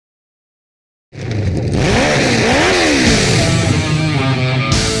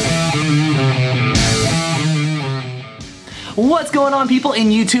What's going on, people in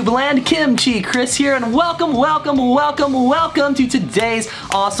YouTube land? Kimchi Chris here, and welcome to today's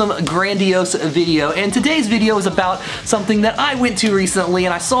awesome, grandiose video. And today's video is about something that I went to recently,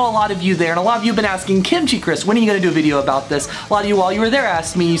 and I saw a lot of you there, and a lot of you have been asking, Kimchi Chris, when are you going to do a video about this? A lot of you, while you were there,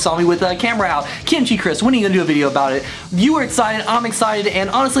 asked me, you saw me with a camera out, Kimchi Chris, when are you going to do a video about it? You were excited, I'm excited, and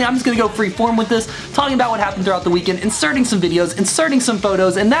honestly, I'm just going to go free form with this, talking about what happened throughout the weekend, inserting some videos, inserting some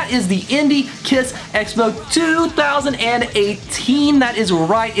photos, and that is the Indy KISS Expo 2018. That is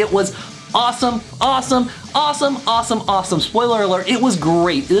right, it was awesome. Spoiler alert, it was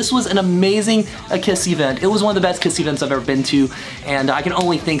great. This was an amazing KISS event. It was one of the best KISS events I've ever been to, and I can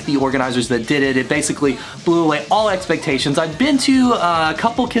only thank the organizers that did it. It basically blew away all expectations. I've been to a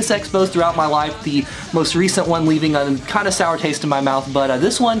couple KISS Expos throughout my life, the most recent one leaving a kind of sour taste in my mouth, but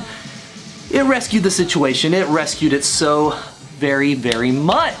this one, it rescued the situation. It rescued it so very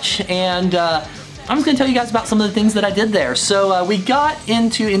much, and I'm just going to tell you guys about some of the things that I did there. So we got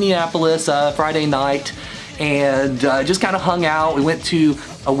into Indianapolis Friday night and just kind of hung out. We went to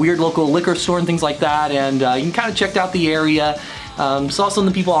a weird local liquor store and things like that, and you kind of checked out the area. Saw some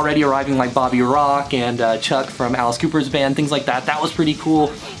of the people already arriving, like Bobby Rock and Chuck from Alice Cooper's band, things like that. That was pretty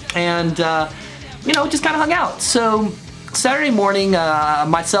cool. And, you know, just kind of hung out. So Saturday morning,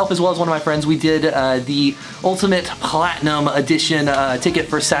 myself as well as one of my friends, we did the Ultimate Platinum Edition ticket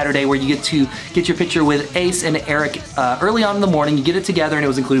for Saturday, where you get to get your picture with Ace and Eric early on in the morning. You get it together, and it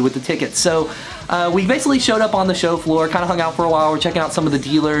was included with the ticket. So we basically showed up on the show floor, kind of hung out for a while. We're checking out some of the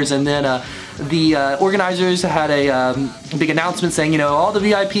dealers, and then the organizers had a big announcement saying, you know, all the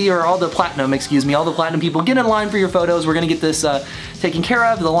VIP, or all the Platinum, excuse me, all the Platinum people, get in line for your photos. We're going to get this taken care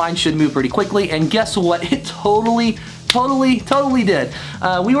of. The line should move pretty quickly, and guess what? It totally did.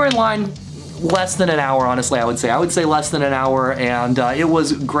 We were in line less than an hour, honestly, I would say less than an hour, and it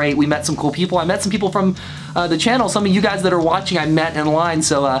was great. We met some cool people. I met some people from the channel. Some of you guys that are watching I met in line,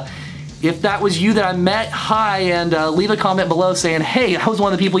 so if that was you that I met, hi, and leave a comment below saying, hey, I was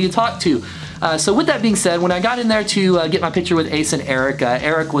one of the people you talked to. So with that being said, when I got in there to get my picture with Ace and Eric,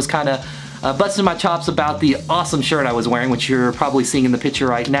 Eric was kind of busting my chops about the awesome shirt I was wearing, which you're probably seeing in the picture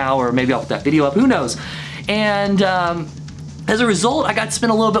right now, or maybe I'll put that video up, who knows. And as a result, I got to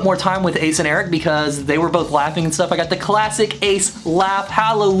spend a little bit more time with Ace and Eric because they were both laughing and stuff. I got the classic Ace laugh,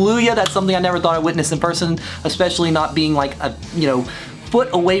 hallelujah. That's something I never thought I'd witness in person, especially not being like a, you know, foot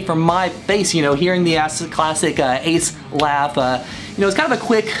away from my face, you know, hearing the classic Ace laugh. You know, it's kind of a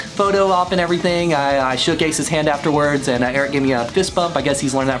quick photo op and everything. I shook Ace's hand afterwards, and Eric gave me a fist bump. I guess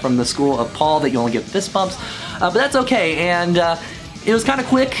he's learned that from the school of Paul, that you only give fist bumps, but that's okay. And it was kind of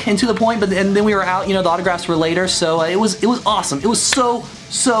quick and to the point, but and then we were out, you know, the autographs were later, so it was awesome. It was so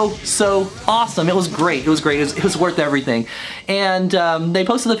awesome. It was great. It was worth everything. And they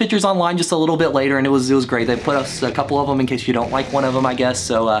posted the pictures online just a little bit later, and it was great. They put us a couple of them in case you don't like one of them, I guess,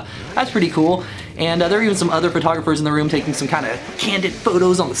 so that's pretty cool. And there were even some other photographers in the room taking some kind of candid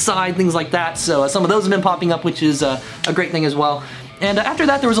photos on the side, things like that, so some of those have been popping up, which is a great thing as well. And after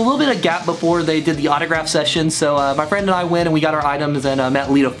that, there was a little bit of gap before they did the autograph session, so my friend and I went and we got our items and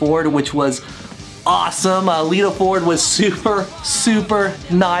met Lita Ford, which was awesome. Lita Ford was super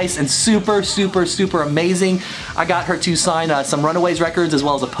nice and super amazing. I got her to sign some Runaways records as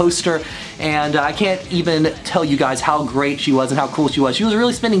well as a poster, and I can't even tell you guys how great she was and how cool she was. She was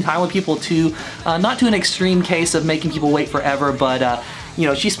really spending time with people too, not to an extreme case of making people wait forever, but you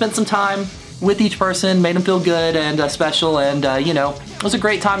know, she spent some time with each person, made them feel good and special, and you know, it was a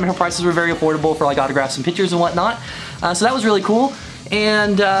great time, and her prices were very affordable for like autographs and pictures and whatnot, so that was really cool.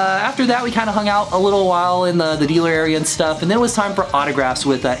 And after that, we kind of hung out a little while in the dealer area and stuff, and then it was time for autographs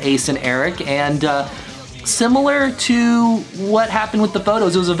with Ace and Eric, and similar to what happened with the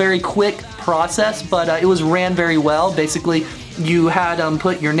photos, it was a very quick process, but it was ran very well. Basically, you had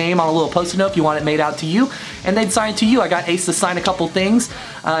put your name on a little post-it note if you want it made out to you, and they'd sign it to you. I got Ace to sign a couple things,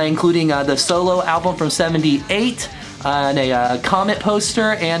 including the solo album from '78, and a comment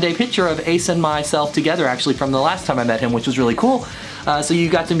poster, and a picture of Ace and myself together, actually, from the last time I met him, which was really cool. So you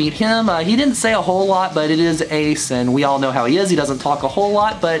got to meet him. He didn't say a whole lot, but it is Ace, and we all know how he is. He doesn't talk a whole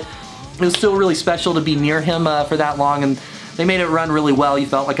lot, but it was still really special to be near him for that long, and they made it run really well. You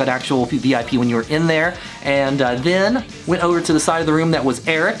felt like an actual VIP when you were in there. And then went over to the side of the room that was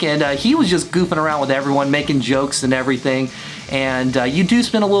Eric, and he was just goofing around with everyone, making jokes and everything. And you do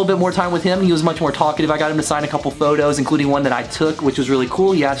spend a little bit more time with him. He was much more talkative. I got him to sign a couple photos, including one that I took, which was really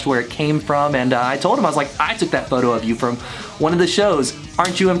cool. He asked where it came from, and I told him, I was like, I took that photo of you from one of the shows.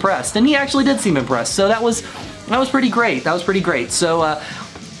 Aren't you impressed? And he actually did seem impressed. So that was pretty great. That was pretty great. So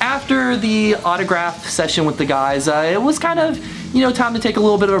after after the autograph session with the guys, it was kind of, you know, time to take a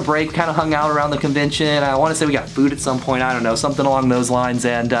little bit of a break. Kind of hung out around the convention. I want to say we got food at some point, I don't know, something along those lines,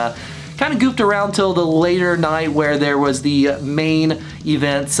 and kind of goofed around till the later night where there was the main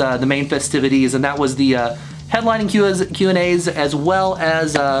events, the main festivities, and that was the headlining Q&As as well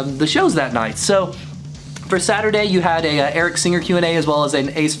as the shows that night. So for Saturday, you had a Eric Singer Q&A as well as an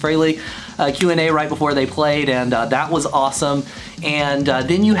Ace Frehley Q&A right before they played, and that was awesome. And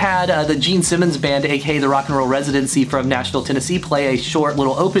then you had the Gene Simmons Band, aka the Rock and Roll Residency from Nashville, Tennessee, play a short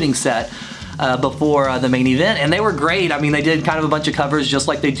little opening set before the main event, and they were great. I mean, they did kind of a bunch of covers just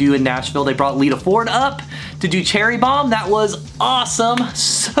like they do in Nashville. They brought Lita Ford up to do Cherry Bomb. That was awesome.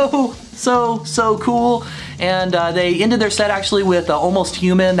 So cool. And they ended their set actually with Almost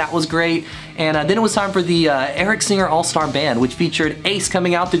Human. That was great. And then it was time for the Eric Singer All-Star Band, which featured Ace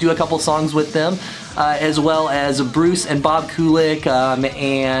coming out to do a couple songs with them, as well as Bruce and Bob Kulick,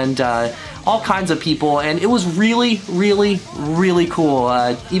 and all kinds of people, and it was really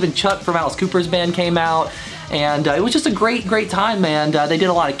cool. Even Chuck from Alice Cooper's band came out, and it was just a great time, man. They did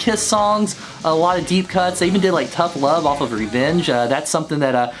a lot of Kiss songs, a lot of deep cuts. They even did like Tough Love off of Revenge. That's something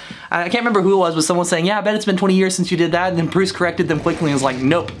that I can't remember who it was, but someone saying, yeah, I bet it's been 20 years since you did that, and then Bruce corrected them quickly and was like,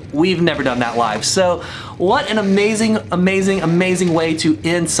 nope, we've never done that live. So what an amazing way to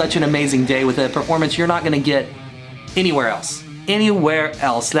end such an amazing day with a performance you're not gonna get anywhere else.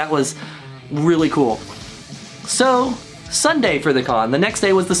 That was really cool. So Sunday for the con. The next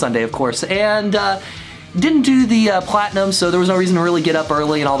day was the Sunday, of course, and didn't do the platinum, so there was no reason to really get up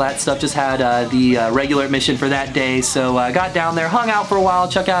early and all that stuff. Just had the regular admission for that day, so got down there, hung out for a while,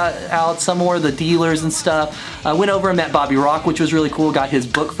 check out some more of the dealers and stuff. Went over and met Bobby Rock, which was really cool. Got his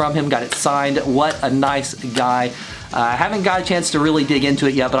book from him, got it signed. What a nice guy. I haven't got a chance to really dig into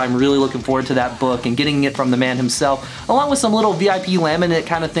it yet, but I'm really looking forward to that book and getting it from the man himself, along with some little VIP laminate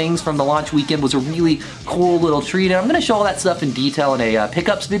kind of things from the launch weekend. Was a really cool little treat, and I'm going to show all that stuff in detail in a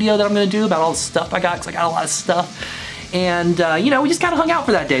pickups video that I'm going to do about all the stuff I got, because I got a lot of stuff. And, you know, we just kind of hung out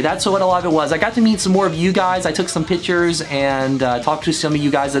for that day. That's what a lot of it was. I got to meet some more of you guys. I took some pictures and talked to some of you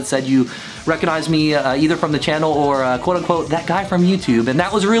guys that said you recognized me either from the channel or quote-unquote that guy from YouTube, and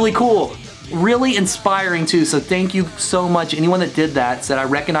that was really cool. Really inspiring too, so thank you so much. Anyone that did that, said I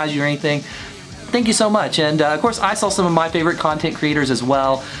recognize you or anything, thank you so much. And of course I saw some of my favorite content creators as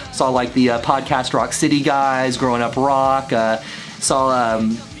well. Saw like the Podcast Rock City guys, Growing Up Rock, saw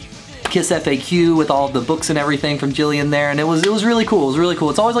Kiss FAQ with all the books and everything from Jillian there, and it was really cool. It was really cool.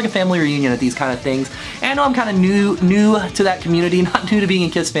 It's always like a family reunion at these kind of things. And I know I'm kind of new to that community, not new to being a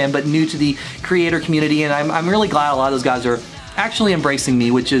Kiss fan, but new to the creator community, and I'm really glad a lot of those guys are actually embracing me,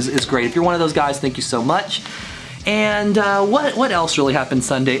 which is great. If you're one of those guys, thank you so much. And what else really happened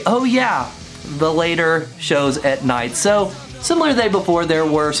Sunday? Oh yeah, the later shows at night. So similar to the day before, there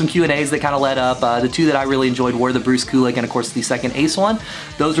were some Q&As that kind of led up. The two that I really enjoyed were the Bruce Kulick and of course the second Ace one.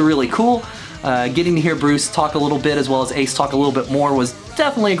 Those were really cool. Getting to hear Bruce talk a little bit as well as Ace talk a little bit more was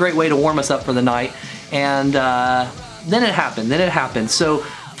definitely a great way to warm us up for the night. And then it happened. So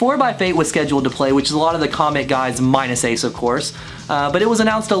 4 by Fate was scheduled to play, which is a lot of the Comet guys minus Ace, of course. But it was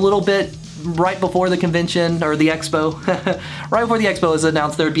announced a little bit right before the convention, or the expo. Right before the expo, it was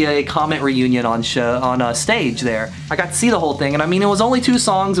announced there would be a Comet reunion on stage there. I got to see the whole thing, and I mean, it was only 2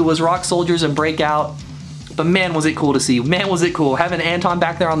 songs. It was Rock Soldiers and Breakout. But man, was it cool to see. Man, was it cool. Having Anton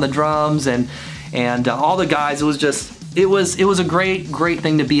back there on the drums and all the guys, it was just... It was a great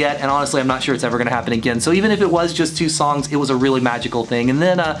thing to be at, and honestly I'm not sure it's ever going to happen again. So even if it was just 2 songs, it was a really magical thing. And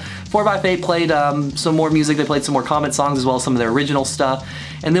then 4 by Fate played some more music. They played some more Comet songs as well as some of their original stuff.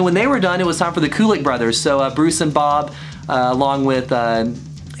 And then when they were done, it was time for the Kulick brothers. So Bruce and Bob, along with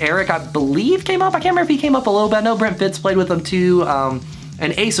Eric, I believe, came up. I can't remember if he came up a little bit. I know Brent Fitz played with them too.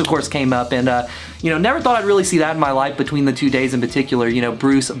 And Ace, of course, came up, and you know, never thought I'd really see that in my life between the 2 days in particular. You know,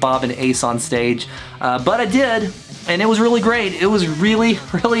 Bruce, Bob, and Ace on stage, but I did, and it was really great. It was really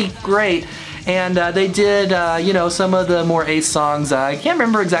great, and they did, you know, some of the more Ace songs. I can't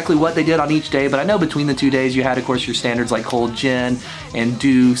remember exactly what they did on each day, but I know between the 2 days you had, of course, your standards like Cold Gin and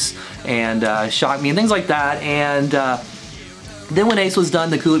Deuce and Shock Me and things like that, and then when Ace was done,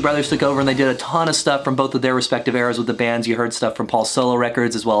 the Kulick brothers took over and they did a ton of stuff from both of their respective eras with the bands. You heard stuff from Paul's solo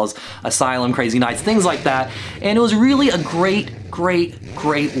records as well as Asylum, Crazy Nights, things like that. And it was really a great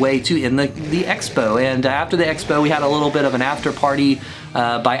way to end the expo. And after the expo, we had a little bit of an after party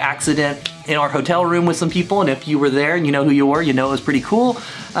by accident in our hotel room with some people. And if you were there and you know who you were, you know it was pretty cool.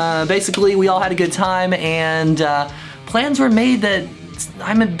 Basically, we all had a good time, and plans were made that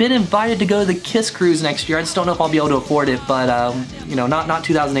I've been invited to go to the KISS cruise next year. I just don't know if I'll be able to afford it, but you know, not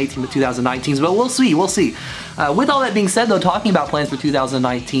 2018, but 2019. But we'll see. With all that being said, though, talking about plans for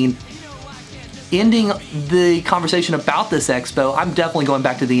 2019, ending the conversation about this expo, I'm definitely going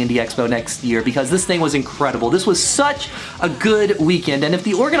back to the Indy Expo next year because this thing was incredible. This was such a good weekend, and if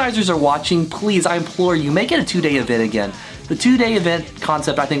the organizers are watching, please, I implore you, make it a 2-day event again. The 2-day event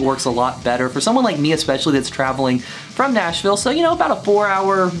concept, I think, works a lot better for someone like me, especially that's traveling from Nashville, so you know, about a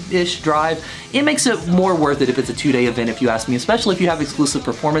 4-hour-ish drive. It makes it more worth it if it's a 2-day event, if you ask me, especially if you have exclusive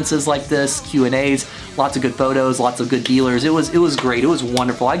performances like this, Q&As, lots of good photos, lots of good dealers. It was great. It was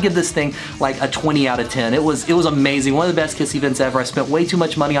wonderful. I give this thing like a 20 out of 10. It was amazing. One of the best KISS events ever. I spent way too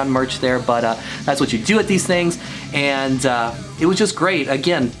much money on merch there, but that's what you do at these things, and it was just great.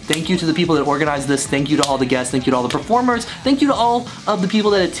 Again, thank you to the people that organized this. Thank you to all the guests. Thank you to all the performers. Thank you to all of the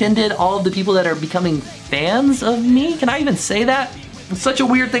people that attended, all of the people that are becoming fans of me. Can I even say that? It's such a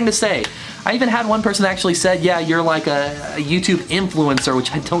weird thing to say. I even had one person actually said, yeah, you're like a YouTube influencer,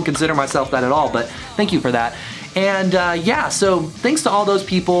 which I don't consider myself that at all, but thank you for that. And yeah, so thanks to all those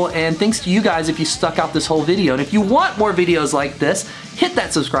people, and thanks to you guys if you stuck out this whole video. And if you want more videos like this, hit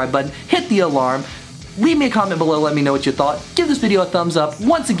that subscribe button, hit the alarm, leave me a comment below, let me know what you thought. Give this video a thumbs up.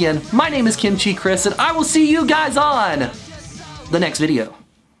 Once again, my name is Kimchi Chris, and I will see you guys on the next video.